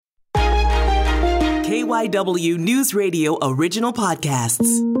KYW News Radio original podcasts.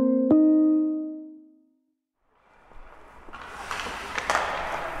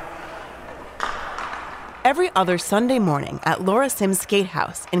 Every other Sunday morning at Laura Sims Skate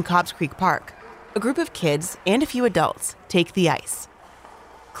House in Cobbs Creek Park, a group of kids and a few adults take the ice.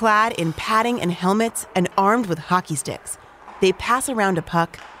 Clad in padding and helmets and armed with hockey sticks, they pass around a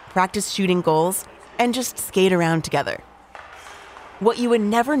puck, practice shooting goals, and just skate around together. What you would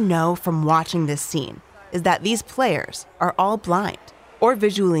never know from watching this scene is that these players are all blind or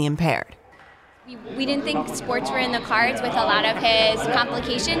visually impaired. We didn't think sports were in the cards with a lot of his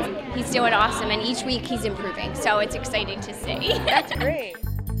complications. He's doing awesome, and each week he's improving, so it's exciting to see. That's great.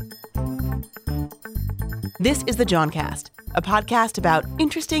 This is the Johncast, a podcast about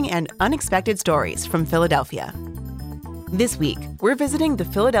interesting and unexpected stories from Philadelphia. This week, we're visiting the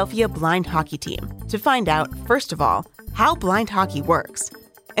Philadelphia blind hockey team to find out, first of all, how blind hockey works,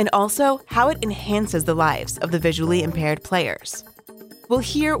 and also how it enhances the lives of the visually impaired players. We'll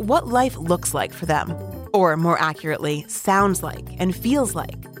hear what life looks like for them, or more accurately, sounds like and feels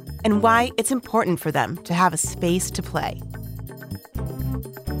like, and why it's important for them to have a space to play.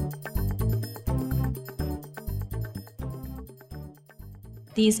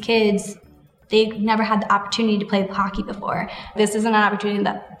 These kids, they've never had the opportunity to play hockey before. This isn't an opportunity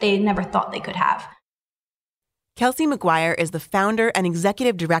that they never thought they could have. Kelsey McGuire is the founder and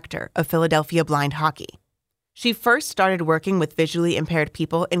executive director of Philadelphia Blind Hockey. She first started working with visually impaired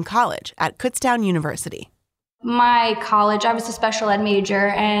people in college at Kutztown University. My college, I was a special ed major,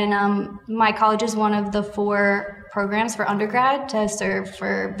 and my college is one of the 4 programs for undergrad to serve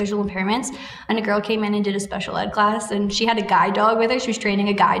for visual impairments. And a girl came in and did a special ed class, and she had a guide dog with her. She was training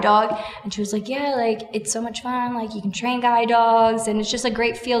a guide dog, and she was like, yeah, like, it's so much fun. Like, you can train guide dogs, and it's just a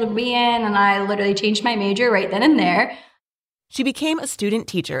great field to be in. And I literally changed my major right then and there. She became a student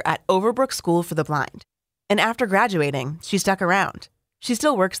teacher at Overbrook School for the Blind. And after graduating, she stuck around. She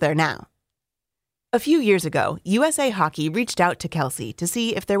still works there now. A few years ago, USA Hockey reached out to Kelsey to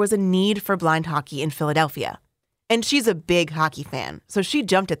see if there was a need for blind hockey in Philadelphia. And she's a big hockey fan, so she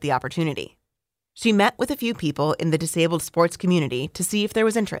jumped at the opportunity. She met with a few people in the disabled sports community to see if there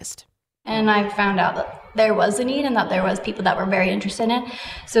was interest. And I found out that there was a need and that there was people that were very interested in it.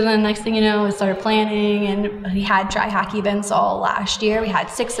 So then next thing you know, we started planning, and we had tri-hockey events all last year. We had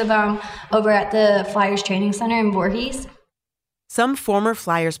 6 of them over at the Flyers Training Center in Voorhees. Some former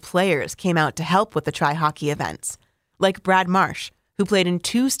Flyers players came out to help with the tri-hockey events, like Brad Marsh, who played in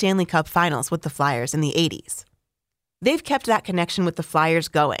 2 Stanley Cup finals with the Flyers in the 80s. They've kept that connection with the Flyers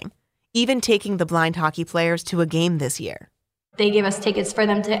going, even taking the blind hockey players to a game this year. They gave us tickets for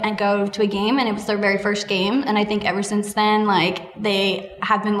them to go to a game, and it was their very first game. And I think ever since then, like, they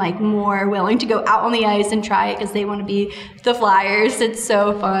have been like more willing to go out on the ice and try it because they want to be the Flyers. It's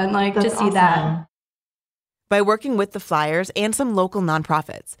so fun, like, to see awesome. That. By working with the Flyers and some local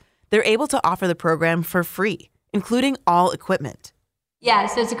nonprofits, they're able to offer the program for free, including all equipment. Yeah,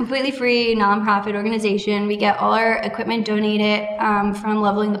 so it's a completely free nonprofit organization. We get all our equipment donated from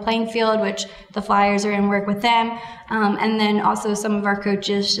Leveling the Playing Field, which the Flyers are in work with them. And then also some of our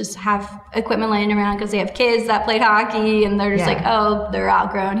coaches just have equipment laying around because they have kids that played hockey, and they're just like, oh, they're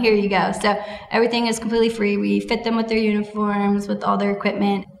outgrown, here you go. So everything is completely free. We fit them with their uniforms, with all their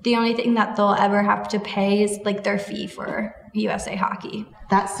equipment. The only thing that they'll ever have to pay is like their fee for USA Hockey.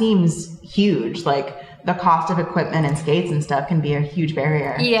 That seems huge. Like, the cost of equipment and skates and stuff can be a huge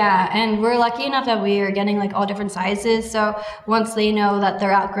barrier. Yeah, and we're lucky enough that we are getting like all different sizes. So once they know that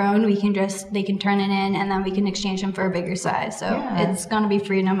they're outgrown, they can turn it in, and then we can exchange them for a bigger size. So it's going to be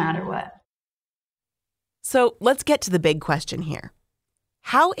free no matter what. So let's get to the big question here.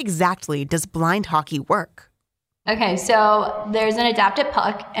 How exactly does blind hockey work? Okay, so there's an adapted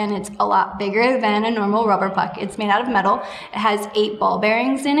puck, and it's a lot bigger than a normal rubber puck. It's made out of metal. It has 8 ball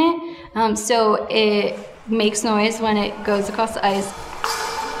bearings in it, so it makes noise when it goes across the ice.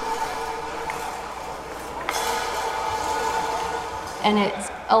 And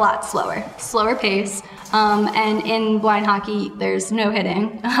it's a lot slower pace. And in blind hockey, there's no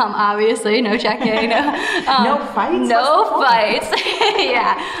hitting, obviously, no checking, no fights? No fights,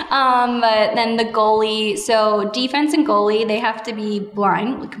 yeah. But then the goalie, so defense and goalie, they have to be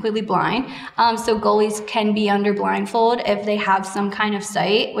blind, completely blind. So goalies can be under blindfold if they have some kind of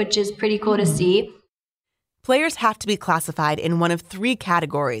sight, which is pretty cool to see. Players have to be classified in one of 3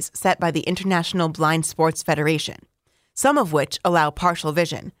 categories set by the International Blind Sports Federation, some of which allow partial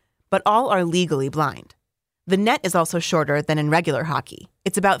vision, but all are legally blind. The net is also shorter than in regular hockey.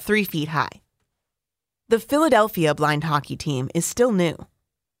 It's about 3 feet high. The Philadelphia blind hockey team is still new.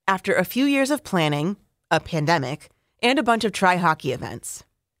 After a few years of planning, a pandemic, and a bunch of tri-hockey events,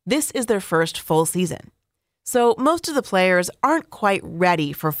 This is their first full season. So most of the players aren't quite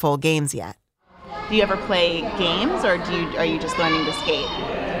ready for full games yet. Do you ever play games, or are you just learning to skate?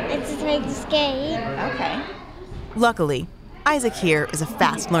 It's just like to skate. Okay. Luckily, Isaac here is a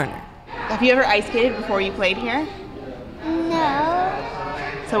fast learner. Have you ever ice skated before you played here?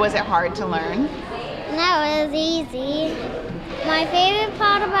 No. So was it hard to learn? No, it was easy. My favorite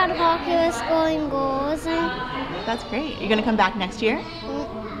part about hockey was scoring goals. That's great. You're going to come back next year?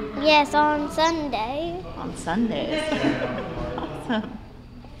 Yes, on Sunday. On Sundays. Awesome.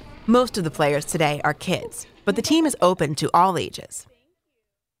 Most of the players today are kids, but the team is open to all ages.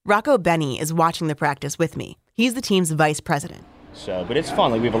 Rocco Benny is watching the practice with me. He's the team's vice president. But it's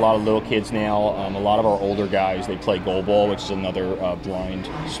fun. Like, we have a lot of little kids now. A lot of our older guys, they play goalball, which is another blind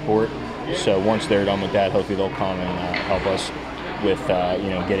sport. So once they're done with that, hopefully they'll come and help us with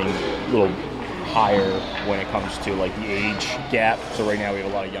getting a little higher when it comes to like the age gap. So right now we have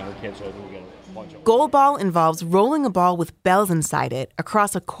a lot of younger kids. So we get a bunch of Goalball involves rolling a ball with bells inside it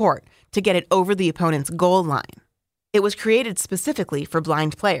across a court to get it over the opponent's goal line. It was created specifically for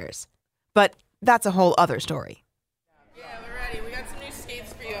blind players. But that's a whole other story. Yeah, we're ready. We got some new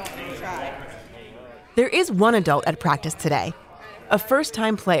skates for you to try. There is one adult at practice today, a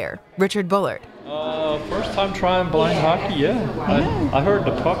first-time player, Richard Bullard. First time trying blind hockey, yeah. I heard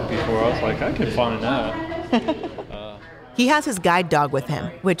the puck before. I was like, I could find that. He has his guide dog with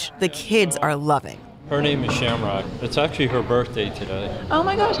him, which the kids are loving. Her name is Shamrock. It's actually her birthday today. Oh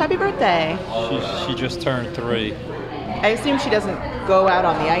my gosh, happy birthday. She just turned 3. I assume she doesn't go out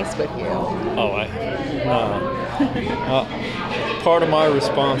on the ice with you. No. Part of my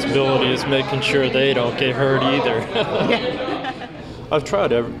responsibility is making sure they don't get hurt either. I've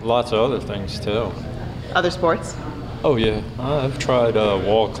tried lots of other things too. Other sports? Oh yeah, I've tried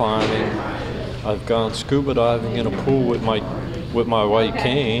wall climbing. I've gone scuba diving in a pool with my white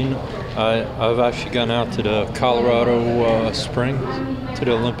cane. I've actually gone out to the Colorado Springs, to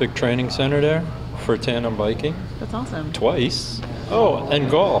the Olympic Training Center there for tandem biking. That's awesome. Twice. Oh, and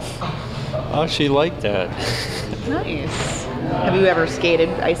golf. I actually like that. Nice. Have you ever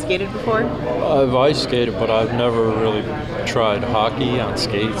ice skated before? I've ice skated, but I've never really tried hockey on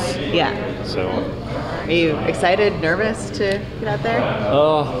skates. Yeah. So. Are you excited, nervous to get out there?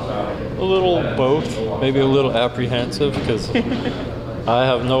 A little both. Maybe a little apprehensive because I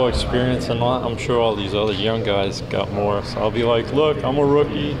have no experience in that. I'm sure all these other young guys got more. So I'll be like, look, I'm a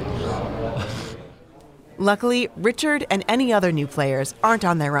rookie. Luckily, Richard and any other new players aren't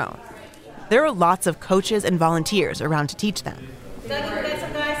on their own. There are lots of coaches and volunteers around to teach them. Dougie, we got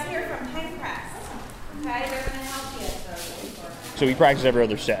some guys here from Pencrest. Okay, they're going to help you. So we practice every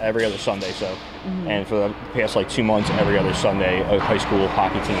other Sunday. So, and for the past 2 months, every other Sunday, a high school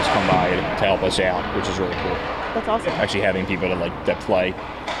hockey team has come by to help us out, which is really cool. That's awesome. Actually, having people that play.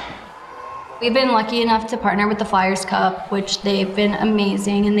 We've been lucky enough to partner with the Flyers Cup, which they've been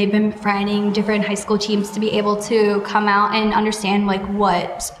amazing, and they've been finding different high school teams to be able to come out and understand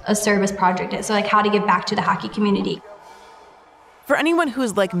what a service project is, so how to give back to the hockey community. For anyone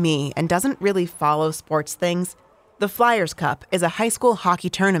who's like me and doesn't really follow sports things, the Flyers Cup is a high school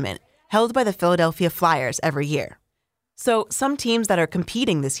hockey tournament held by the Philadelphia Flyers every year. So some teams that are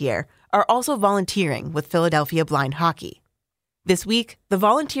competing this year are also volunteering with Philadelphia Blind Hockey. This week, the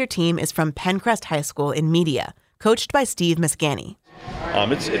volunteer team is from Pencrest High School in Media, coached by Steve Miscani.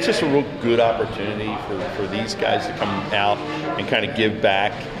 It's just a real good opportunity for these guys to come out and kind of give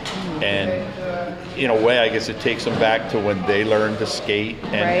back. And in a way, I guess it takes them back to when they learned to skate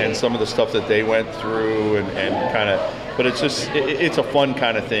and some of the stuff that they went through and kind of, but it's a fun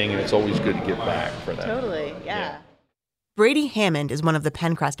kind of thing, and it's always good to give back for them. Totally, yeah. Brady Hammond is one of the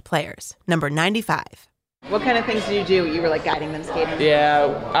Pencrest players, number 95. What kind of things did you do? You were guiding them skating? Yeah,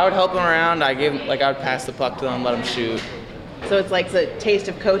 I would help them around. I would pass the puck to them, let them shoot. So it's a taste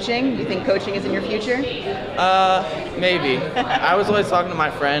of coaching? Do you think coaching is in your future? Maybe. I was always talking to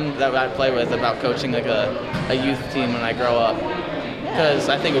my friend that I play with about coaching a youth team when I grow up, because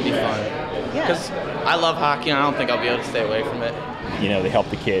I think it would be fun. Because I love hockey and I don't think I'll be able to stay away from it. They help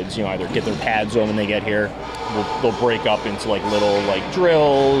the kids, either get their pads on when they get here. They'll break up into little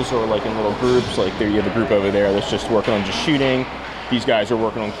drills or in little groups. You have a group over there that's just working on just shooting. These guys are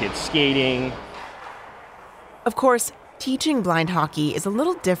working on kids skating. Of course, teaching blind hockey is a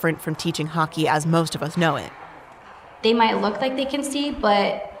little different from teaching hockey as most of us know it. They might look like they can see,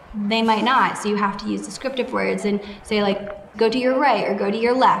 but they might not. So you have to use descriptive words and say go to your right or go to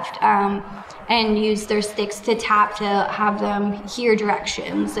your left. And use their sticks to tap to have them hear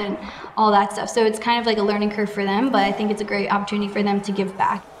directions and all that stuff. So it's kind of a learning curve for them, but I think it's a great opportunity for them to give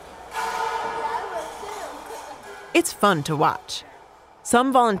back. It's fun to watch.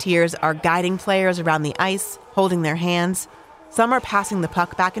 Some volunteers are guiding players around the ice, holding their hands. Some are passing the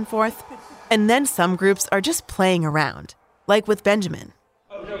puck back and forth. And then some groups are just playing around, like with Benjamin.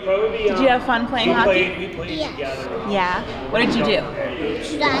 Did you have fun playing hockey? We played together. Yeah? What did you do?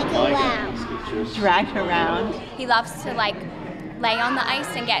 Drag around. Drag around. He loves to lay on the ice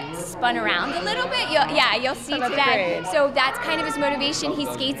and get spun around a little bit. You'll see that's today. great. So that's kind of his motivation. He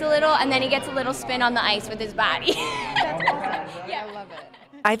skates a little and then he gets a little spin on the ice with his body. That's awesome. Yeah. I love it.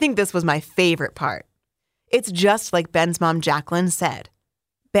 I think this was my favorite part. It's just like Ben's mom, Jacqueline, said.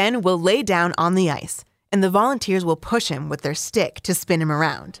 Ben will lay down on the ice, and the volunteers will push him with their stick to spin him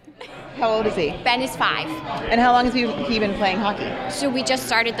around. How old is he? Ben is 5. And how long has he been playing hockey? So we just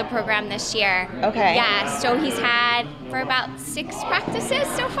started the program this year. Okay. Yeah, so he's had for about 6 practices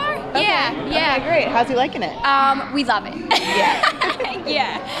so far. Okay. Yeah. Okay, great. How's he liking it? We love it. Yeah.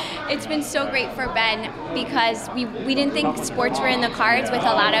 Yeah. It's been so great for Ben because we didn't think sports were in the cards with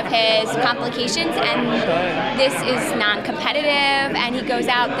a lot of his complications, and this is non-competitive, and he goes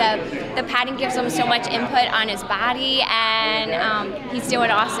out, the padding gives him so much input on his body, and he's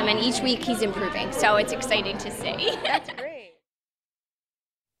doing awesome, and each week he's improving, so it's exciting to see. That's great.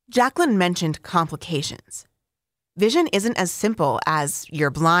 Jacqueline mentioned complications. Vision isn't as simple as you're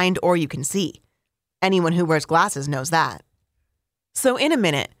blind or you can see. Anyone who wears glasses knows that. So in a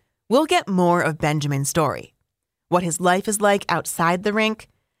minute, we'll get more of Benjamin's story, what his life is like outside the rink,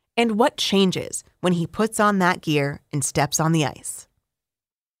 and what changes when he puts on that gear and steps on the ice.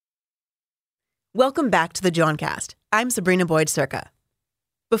 Welcome back to the Johncast. I'm Sabrina Boyd-Circa.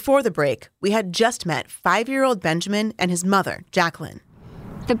 Before the break, we had just met 5-year-old Benjamin and his mother, Jacqueline.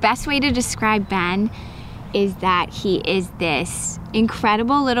 The best way to describe Ben is that he is this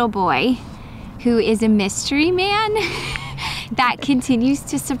incredible little boy who is a mystery man that continues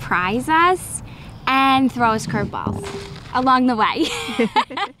to surprise us and throws curveballs along the way.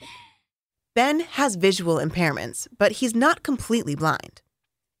 Ben has visual impairments, but he's not completely blind.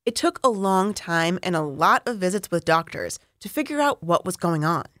 It took a long time and a lot of visits with doctors to figure out what was going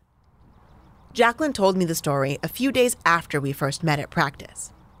on. Jacqueline told me the story a few days after we first met at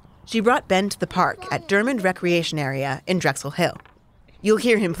practice. She brought Ben to the park at Dermond Recreation Area in Drexel Hill. You'll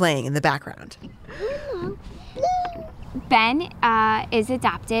hear him playing in the background. Ben is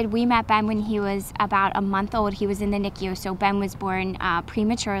adopted. We met Ben when he was about a month old. He was in the NICU, so Ben was born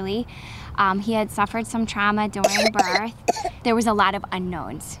prematurely. He had suffered some trauma during birth. There was a lot of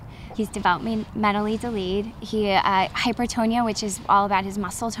unknowns. He's developmentally delayed. He hypertonia, which is all about his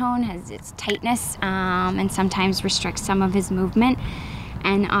muscle tone, has its tightness, and sometimes restricts some of his movement.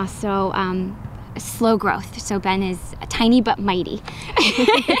 And also slow growth. So Ben is tiny but mighty.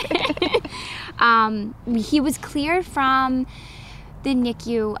 He was cleared from the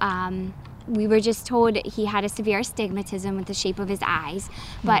NICU. We were just told he had a severe astigmatism with the shape of his eyes.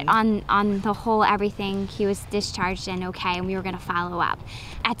 But on the whole, everything, he was discharged and okay, and we were going to follow up.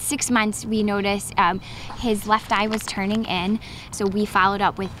 At 6 months, we noticed his left eye was turning in. So we followed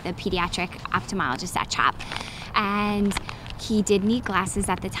up with the pediatric ophthalmologist at CHOP. And he did need glasses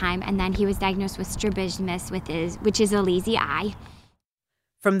at the time, and then he was diagnosed with strabismus, which is a lazy eye.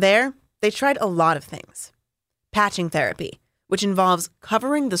 From there, they tried a lot of things. Patching therapy, which involves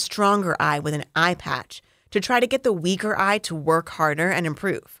covering the stronger eye with an eye patch to try to get the weaker eye to work harder and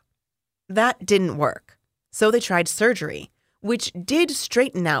improve. That didn't work, so they tried surgery, which did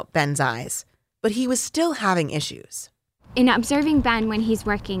straighten out Ben's eyes, but he was still having issues. In observing Ben when he's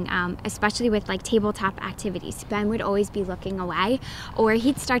working, especially with like tabletop activities, Ben would always be looking away, or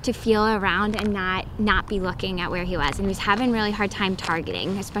he'd start to feel around and not be looking at where he was. And he was having really hard time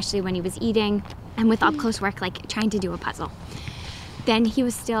targeting, especially when he was eating and with up close work, like trying to do a puzzle. Then he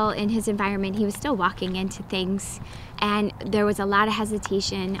was still in his environment, he was still walking into things, and there was a lot of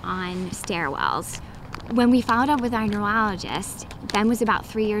hesitation on stairwells. When we followed up with our neurologist, Ben was about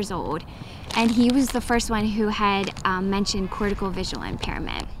 3 years old, and he was the first one who had mentioned cortical visual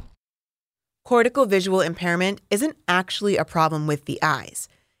impairment. Cortical visual impairment isn't actually a problem with the eyes.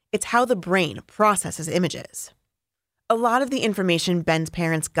 It's how the brain processes images. A lot of the information Ben's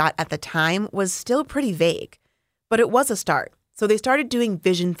parents got at the time was still pretty vague, but it was a start, so they started doing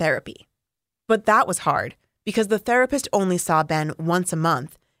vision therapy. But that was hard because the therapist only saw Ben once a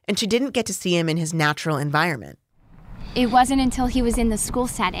month, and she didn't get to see him in his natural environment. It wasn't until he was in the school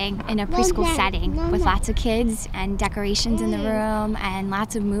setting, in a preschool setting, with lots of kids and decorations in the room and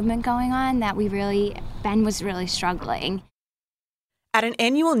lots of movement going on, that Ben was really struggling. At an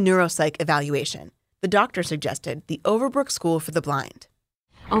annual neuropsych evaluation, the doctor suggested the Overbrook School for the Blind.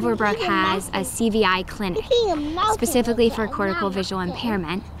 Overbrook has a CVI clinic, specifically for cortical visual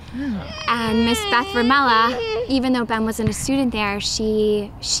impairment. And Miss Beth Ramella, even though Ben wasn't a student there,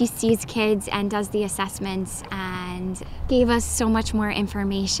 she sees kids and does the assessments and gave us so much more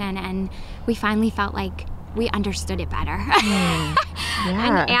information, and we finally felt like we understood it better. Yeah.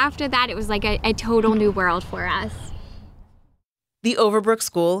 And after that, it was like a total new world for us. The Overbrook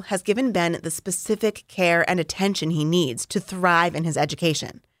School has given Ben the specific care and attention he needs to thrive in his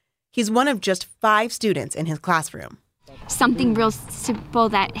education. He's one of just 5 students in his classroom. Something real simple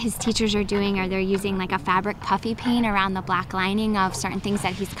that his teachers are doing, or they're using like a fabric puffy paint around the black lining of certain things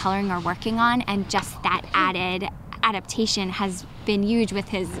that he's coloring or working on, and just that added adaptation has been huge with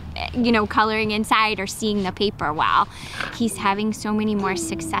his, coloring inside or seeing the paper well. He's having so many more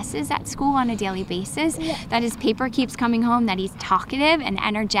successes at school on a daily basis, that his paper keeps coming home, that he's talkative and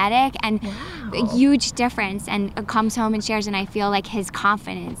energetic, and a huge difference, and comes home and shares, and I feel like his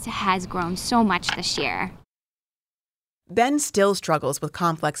confidence has grown so much this year. Ben still struggles with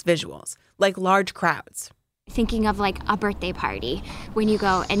complex visuals, like large crowds. Thinking of like a birthday party, when you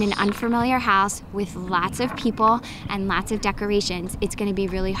go in an unfamiliar house with lots of people and lots of decorations, it's going to be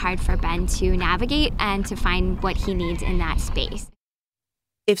really hard for Ben to navigate and to find what he needs in that space.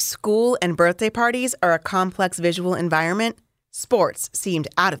 If school and birthday parties are a complex visual environment, sports seemed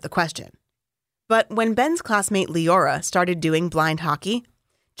out of the question. But when Ben's classmate Leora started doing blind hockey,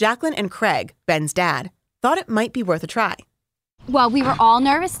 Jacqueline and Craig, Ben's dad, thought it might be worth a try. Well, we were all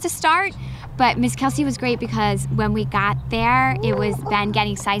nervous to start, but Miss Kelsey was great because when we got there, it was Ben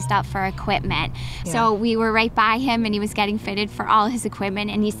getting sized up for equipment. Yeah. So we were right by him, and he was getting fitted for all his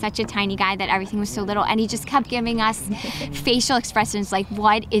equipment, and he's such a tiny guy that everything was so little, and he just kept giving us facial expressions like,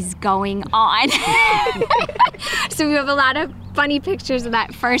 what is going on? So we have a lot of funny pictures of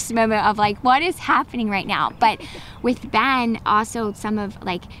that first moment of like, what is happening right now? But with Ben, also some of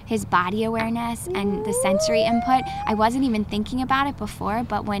like his body awareness and the sensory input, I wasn't even thinking about it before,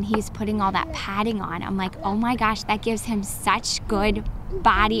 but when he's putting all that padding on, I'm like, oh my gosh, that gives him such good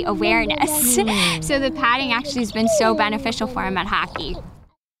body awareness. So the padding actually has been so beneficial for him at hockey.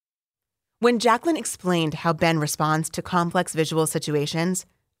 When Jacqueline explained how Ben responds to complex visual situations,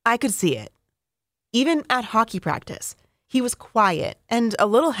 I could see it. Even at hockey practice, he was quiet and a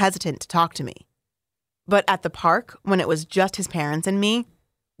little hesitant to talk to me. But at the park, when it was just his parents and me,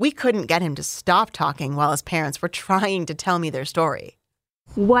 we couldn't get him to stop talking while his parents were trying to tell me their story.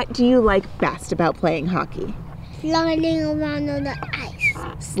 What do you like best about playing hockey? Sliding around on the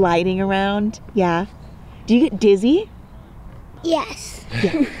ice. Sliding around? Yeah. Do you get dizzy? Yes.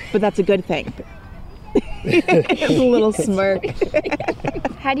 Yeah, but that's a good thing. It's a little smirk.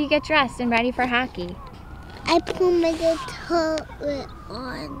 How do you get dressed and ready for hockey? I put my equipment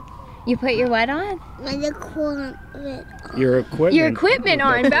on. You put your what on? My equipment on. Your equipment? Your equipment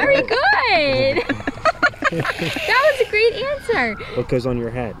on. Very good. That was a great answer. What goes on your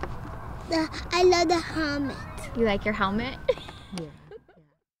head? I love the helmet. You like your helmet? Yeah.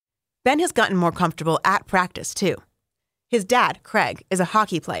 Ben has gotten more comfortable at practice, too. His dad, Craig, is a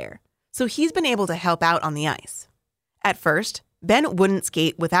hockey player, so he's been able to help out on the ice. At first, Ben wouldn't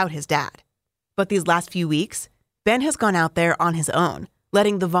skate without his dad. But these last few weeks, Ben has gone out there on his own,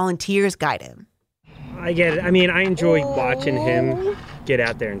 letting the volunteers guide him. I get it. I mean, I enjoy watching him get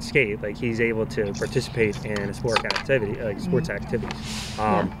out there and skate. Like, he's able to participate in a sports activities.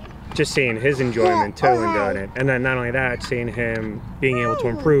 Just seeing his enjoyment too in doing it. And then not only that, seeing him being able to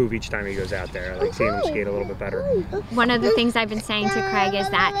improve each time he goes out there. Like seeing him skate a little bit better. One of the things I've been saying to Craig is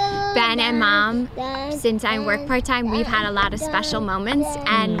that Ben and Mom, since I work part-time, we've had a lot of special moments.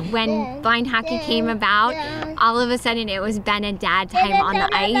 And when blind hockey came about, all of a sudden it was Ben and Dad time on the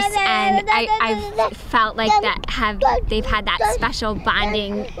ice. And I've felt like they've had that special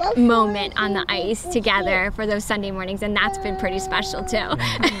bonding moment on the ice together for those Sunday mornings. And that's been pretty special too.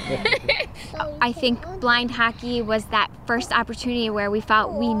 I think blind hockey was that first opportunity where we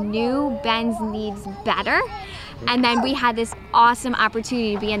felt we knew Ben's needs better. And then we had this awesome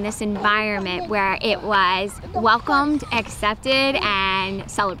opportunity to be in this environment where it was welcomed, accepted, and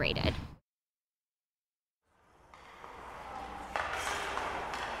celebrated.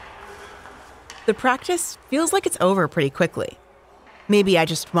 The practice feels like it's over pretty quickly. Maybe I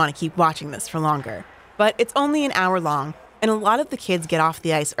just want to keep watching this for longer. But it's only an hour long, and a lot of the kids get off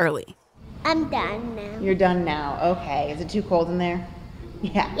the ice early. I'm done now. You're done now. Okay. Is it too cold in there?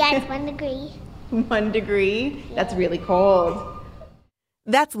 Yeah. Yeah, it's 1 degree. 1 degree? That's really cold.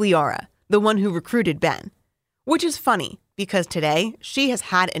 That's Leora, the one who recruited Ben. Which is funny, because today she has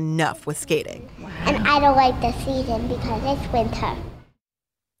had enough with skating. And I don't like the season because it's winter.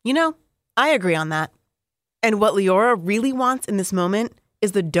 You know, I agree on that. And what Leora really wants in this moment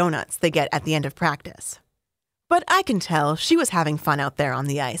is the donuts they get at the end of practice. But I can tell she was having fun out there on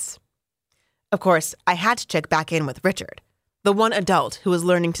the ice. Of course, I had to check back in with Richard, the one adult who was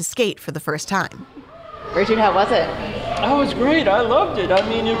learning to skate for the first time. Richard, how was it? Oh, it was great. I loved it. I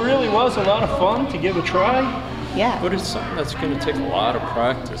mean, it really was a lot of fun to give a try. Yeah. But it's something that's going to take a lot of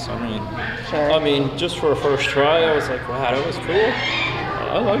practice. Sure. I mean, just for a first try, I was like, wow, that was cool.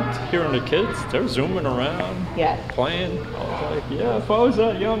 I liked hearing the kids. They're zooming around, playing. I was like, yeah, if I was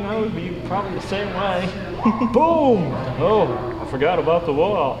that young, I would be probably the same way. Boom! Oh, I forgot about the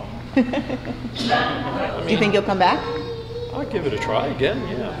wall. Do you think you'll come back? I'll give it a try again,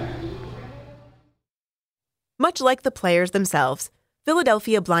 yeah. Much like the players themselves,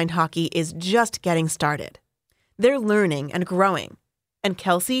 Philadelphia Blind Hockey is just getting started. They're learning and growing, and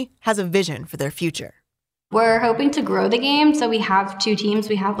Kelsey has a vision for their future. We're hoping to grow the game, so we have 2 teams.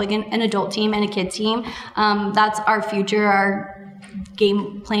 We have like an adult team and a kid team. That's our future, our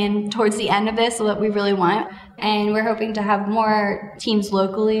game plan towards the end of this, so that we really want. And we're hoping to have more teams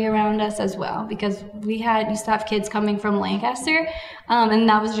locally around us as well, because we used to have kids coming from Lancaster, and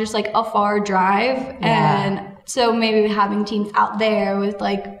that was just like a far drive. Yeah. And so maybe having teams out there with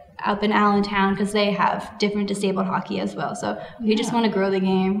like up in Allentown, because they have different disabled hockey as well. So we just want to grow the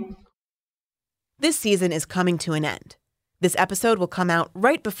game. This season is coming to an end. This episode will come out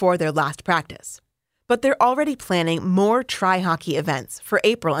right before their last practice. But they're already planning more tri-hockey events for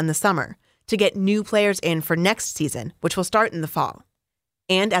April and the summer to get new players in for next season, which will start in the fall.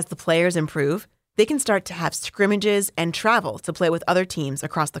 And as the players improve, they can start to have scrimmages and travel to play with other teams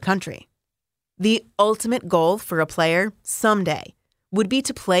across the country. The ultimate goal for a player someday would be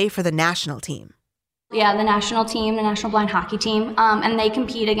to play for the national team. Yeah, the national team, the National Blind Hockey Team, and they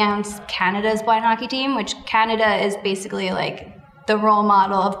compete against Canada's blind hockey team, which Canada is basically like the role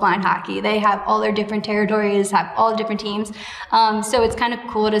model of blind hockey. They have all their different territories, have all the different teams. So it's kind of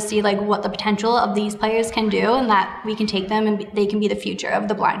cool to see like what the potential of these players can do, and that we can take them and they can be the future of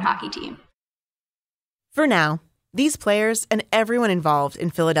the blind hockey team. For now, these players and everyone involved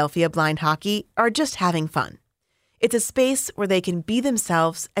in Philadelphia Blind Hockey are just having fun. It's a space where they can be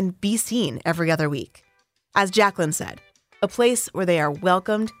themselves and be seen every other week. As Jacqueline said, a place where they are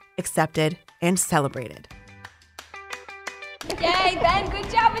welcomed, accepted, and celebrated. Yay, Ben, good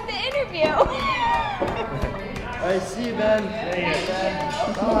job with the interview. I see you, Ben. Thank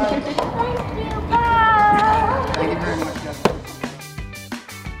you. Bye. Thank you very much, Jessica.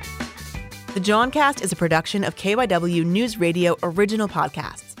 The Johncast is a production of KYW News Radio original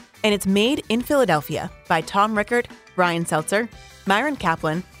podcasts, and it's made in Philadelphia by Tom Rickert, Brian Seltzer, Myron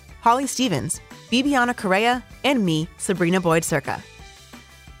Kaplan, Holly Stevens, Bibiana Correa, and me, Sabrina Boyd-Circa.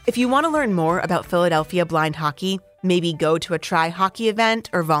 If you want to learn more about Philadelphia Blind Hockey, maybe go to a tri-hockey event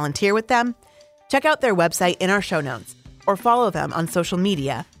or volunteer with them, check out their website in our show notes or follow them on social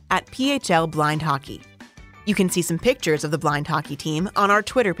media at PHL Blind Hockey. You can see some pictures of the blind hockey team on our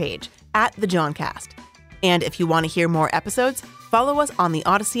Twitter page at The Johncast. And if you want to hear more episodes, follow us on the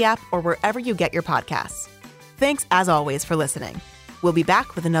Odyssey app or wherever you get your podcasts. Thanks, as always, for listening. We'll be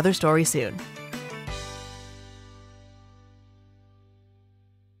back with another story soon.